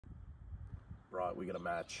Right, we got a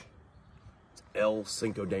match. It's El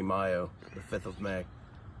Cinco de Mayo, the 5th of May,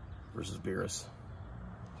 versus Beerus.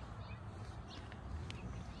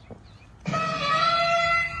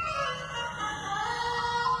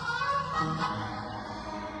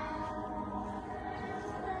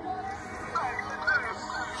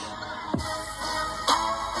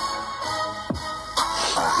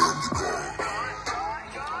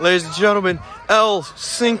 Ladies and gentlemen, El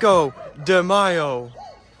Cinco de Mayo.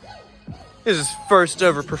 This is his first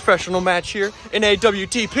ever professional match here in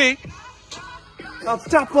AWTP. I'll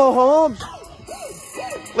stop Holmes.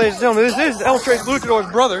 Ladies and gentlemen, this is El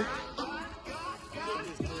Luchador's brother.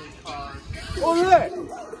 Ole!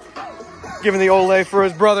 Giving the ole for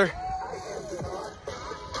his brother,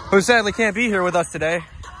 who sadly can't be here with us today.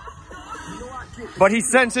 But he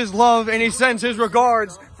sends his love and he sends his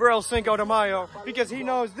regards for El Cinco de Mayo because he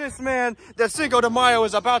knows this man that Cinco de Mayo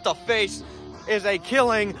is about to face is a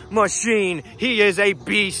killing machine. He is a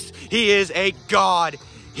beast. He is a god.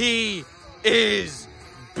 He is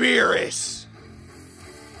Beerus.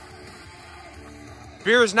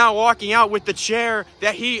 Beerus now walking out with the chair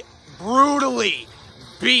that he brutally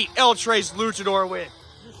beat El Luchador with.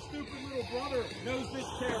 Your stupid little brother knows this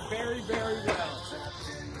chair very, very well.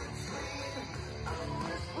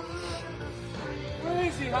 Where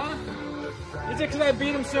is he, huh? Is it because I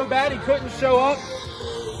beat him so bad he couldn't show up?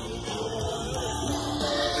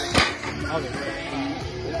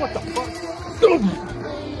 What the fuck?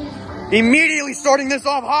 Immediately starting this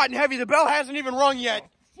off hot and heavy. The bell hasn't even rung yet.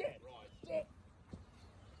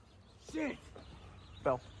 Shit.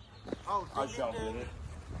 Bell. Oh, I shall win it.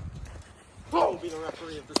 I'll be the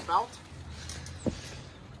referee of this bout.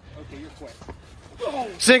 Okay, you're quick.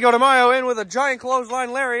 Cinco de Mayo in with a giant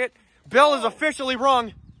clothesline lariat. Bell is officially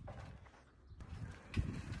rung.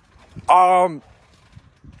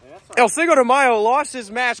 El Cinco de Mayo lost his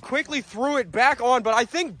mask, quickly threw it back on, but I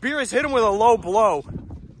think Beerus hit him with a low blow.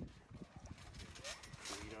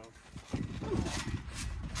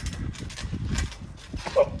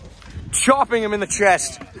 Chopping him in the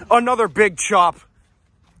chest. Another big chop.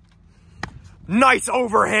 Nice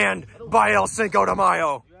overhand by El Cinco de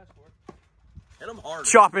Mayo. Hit him hard.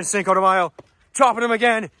 Chopping Cinco de Mayo. Chopping him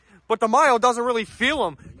again. But the Mayo doesn't really feel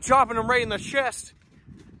him. Chopping him right in the chest.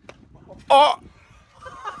 Oh!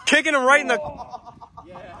 Kicking him right in the...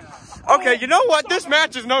 Okay, you know what? This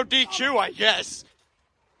match is no DQ, I guess.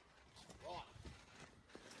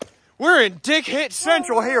 We're in Dick Hit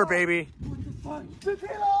Central here, baby.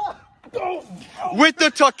 With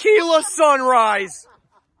the tequila sunrise.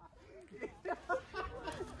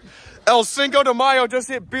 El Cinco de Mayo just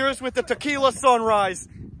hit Beerus with the tequila sunrise.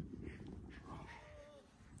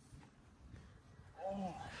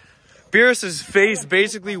 Beerus's face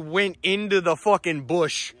basically went into the fucking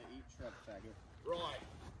bush.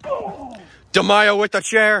 De Mayo with the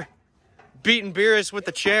chair. Beating Beerus with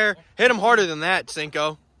the chair. Hit him harder than that,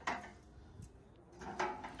 Cinco.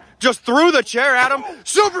 Just threw the chair at him.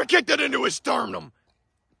 Super kicked it into his sternum.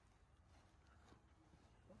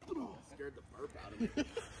 Scared the burp out of me.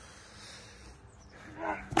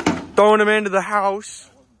 Throwing him into the house.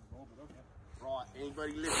 Right,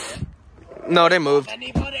 anybody live there? No, they moved.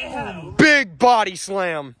 Big body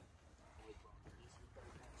slam.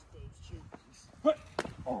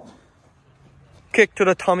 Kick to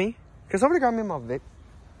the tummy. Can somebody grab me my vape?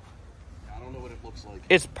 I don't know what it looks like.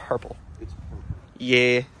 It's purple. It's purple.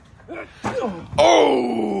 Yeah.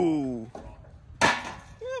 Oh!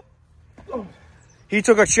 He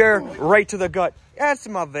took a chair right to the gut. That's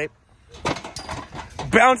my vape.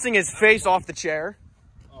 Bouncing his face off the chair.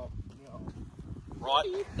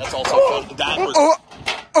 Right, that's also fun. That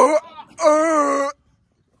was...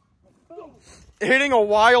 Hitting a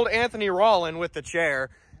wild Anthony Rollin with the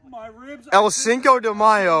chair. My ribs El Cinco de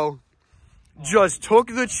Mayo just took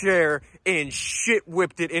the chair and shit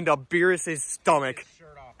whipped it into Beerus' stomach.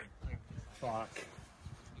 Fuck.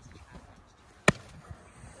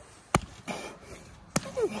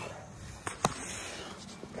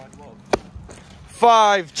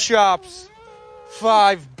 Five chops.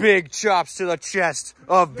 5 big chops to the chest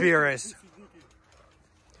of Beerus.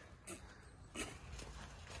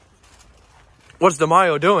 What's De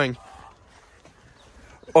Mayo doing?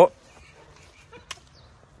 Oh.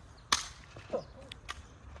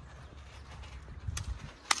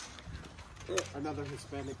 Another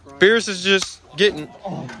Hispanic crime. Beerus is just getting...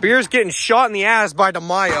 Beerus getting shot in the ass by De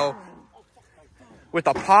Mayo. With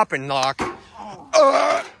a pop and knock.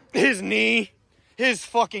 His knee. His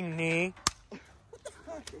fucking knee.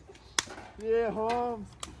 Yeah, Holmes.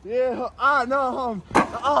 Yeah, no, Holmes.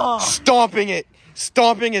 Oh. Stomping it.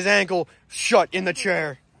 Stomping his ankle shut in the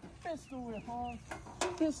chair. Pistol whip, Holmes.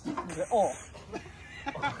 Pistol whip. Oh.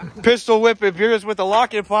 Pistol whipping Beerus with the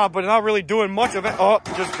lock and pop, but not really doing much of it. Oh,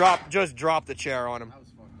 just dropped the chair on him.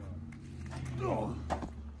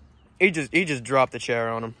 He just dropped the chair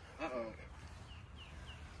on him.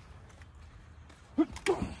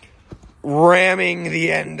 Ramming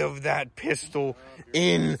the end of that pistol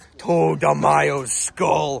into the Mayo's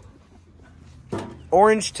skull.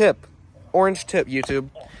 Orange tip, YouTube.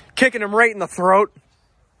 Kicking him right in the throat.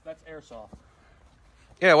 That's airsoft.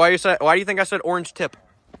 Yeah, why do you think I said orange tip?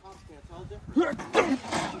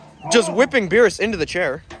 Just whipping Beerus into the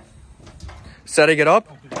chair. Setting it up.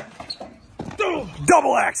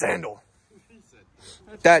 Double axe handle.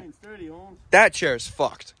 That chair's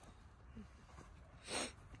fucked.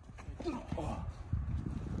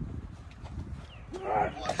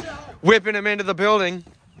 Whipping him into the building.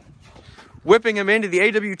 Whipping him into the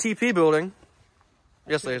AWTP building.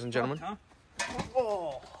 Yes, ladies and gentlemen.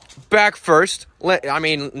 Back first. I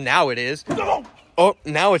mean, now it is. Oh,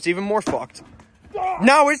 now it's even more fucked.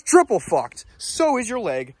 Now it's triple fucked. So is your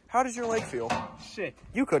leg. How does your leg feel? Shit.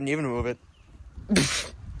 You couldn't even move it.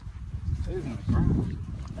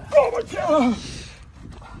 Oh my god!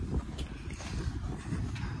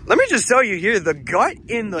 Let me just tell you here, the gut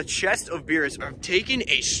and the chest of Beerus are taking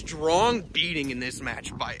a strong beating in this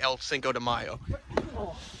match by El Cinco de Mayo.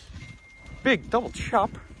 Big double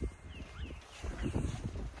chop.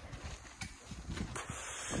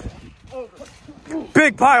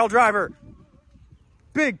 Big pile driver.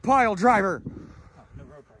 Big pile driver.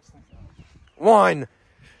 1,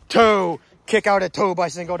 2, kick out at 2 by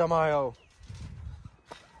Cinco de Mayo.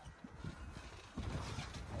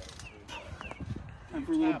 Time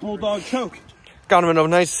for a little bulldog choke. Got him in a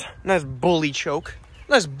nice bully choke.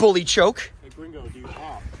 Nice bully choke. Hey, Gringo, do you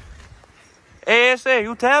tap? ASA,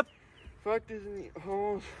 you tap? Fuck this in the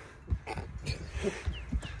hole.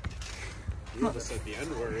 You just said the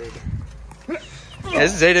N-word. Yeah,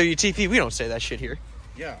 this is AWTP. We don't say that shit here.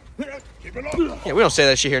 Yeah. Keep it up. Yeah, we don't say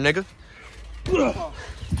that shit here, nigga. Can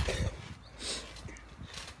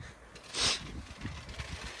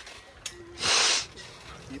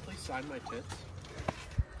you please sign my tits?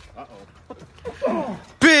 Uh-oh.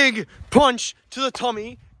 Big punch to the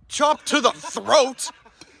tummy. Chop to the throat.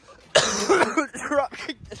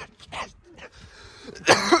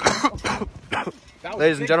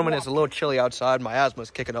 Ladies and gentlemen, it's a little chilly outside. My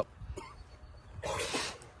asthma's kicking up.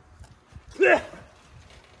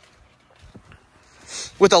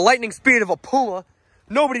 With the lightning speed of a puma,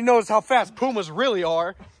 nobody knows how fast pumas really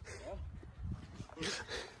are.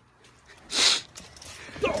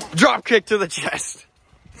 Drop kick to the chest.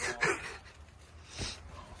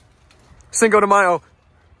 Cinco de Mayo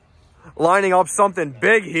lining up something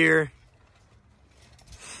big here.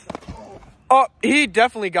 Oh, he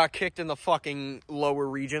definitely got kicked in the fucking lower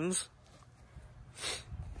regions.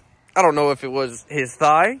 I don't know if it was his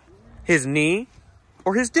thigh, his knee,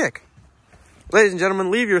 or his dick. Ladies and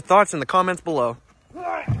gentlemen, leave your thoughts in the comments below.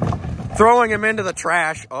 Throwing him into the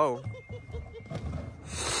trash. Oh.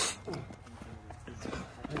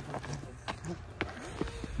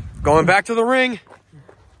 Going back to the ring.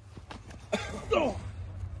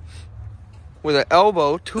 With an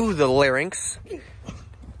elbow to the larynx.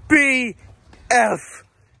 BFT.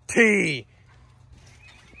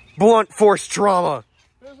 Blunt force trauma.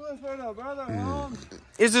 This one's for the brother, Holmes.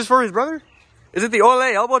 Is this for his brother? Is it the Ole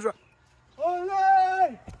elbow drop?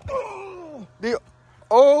 Ole! The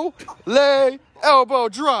Ole elbow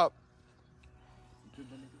drop.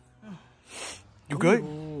 You good?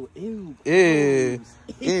 Ooh, ew. Ew.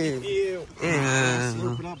 Ew.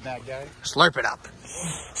 Slurp it up, bad guy. Slurp it up.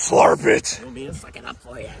 Slurp it. You'll be suck it up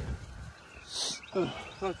for you.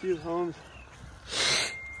 Fuck you, Holmes.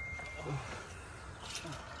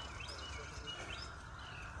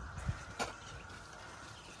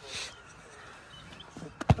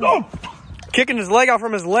 Oh! Kicking his leg out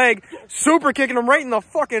from his leg. Super kicking him right in the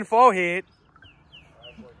fucking forehead.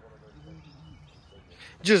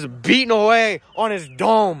 Just beating away on his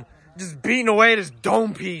dome. Just beating away at his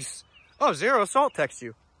dome piece. Oh, Zero Assault texts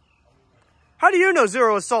you. How do you know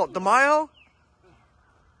Zero Assault? DeMayo?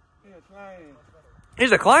 Yeah, client.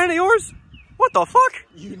 He's a client of yours? What the fuck?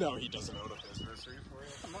 You know he doesn't own a business.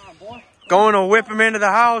 Come on, boy. Going to whip him into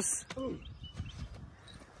the house.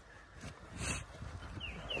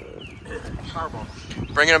 Powerball.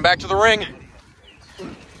 Bringing him back to the ring.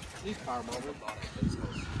 These powerballs.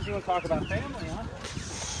 You want to talk about family, huh?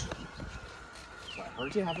 So I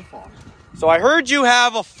heard you have a father. So I heard you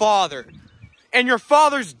have a father. And your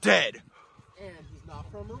father's dead. And he's not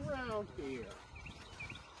from around here.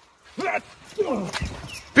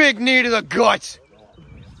 Big knee to the gut.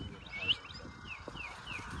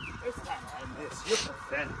 This time I miss. You're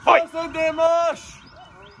pathetic. Fight. So damn much.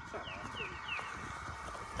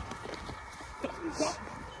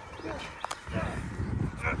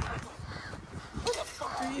 the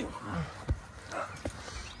fuck are you?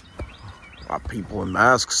 Got people in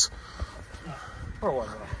masks. Or what?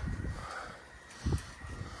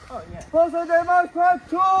 Oh, yeah.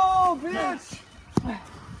 Bitch!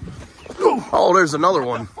 Oh, there's another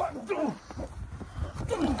one.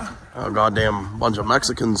 Oh, goddamn bunch of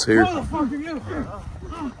Mexicans here. What the fuck are you?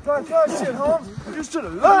 Cartel shit, Holmes. You should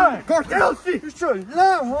have lied. Cartel shit. You should have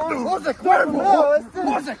lied, Holmes. No se cuervo.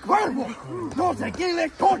 No se cuervo. No se quiere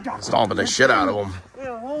coca. Stomping the shit out of them.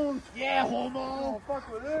 Yeah, Holmes. Yeah, homo.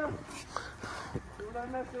 Fuck with him.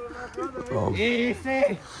 Oh.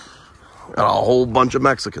 Easy. Got a whole bunch of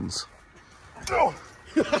Mexicans.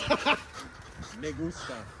 Me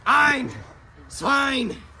gusta. Ein,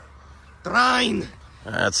 zwei, drei.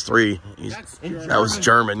 That's three. That was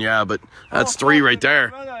German, yeah, but that's three right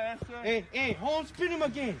there. Hey, Holmes, spin him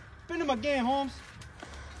again. Spin him again, Holmes.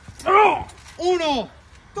 Uno,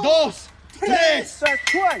 dos, tres. That's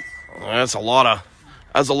twice. That's a lot of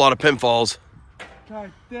pinfalls.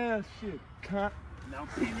 God damn shit, cunt. Now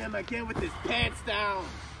pin him again with his pants down.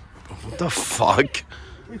 What the fuck?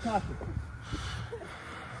 We talking.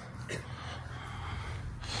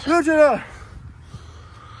 Luchador,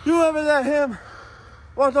 you ever let him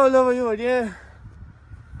walk all over you again?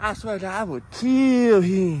 I swear that I would kill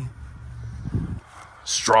him.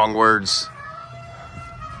 Strong words.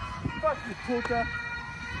 Fuck you, puta.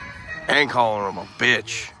 And calling him a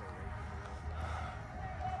bitch.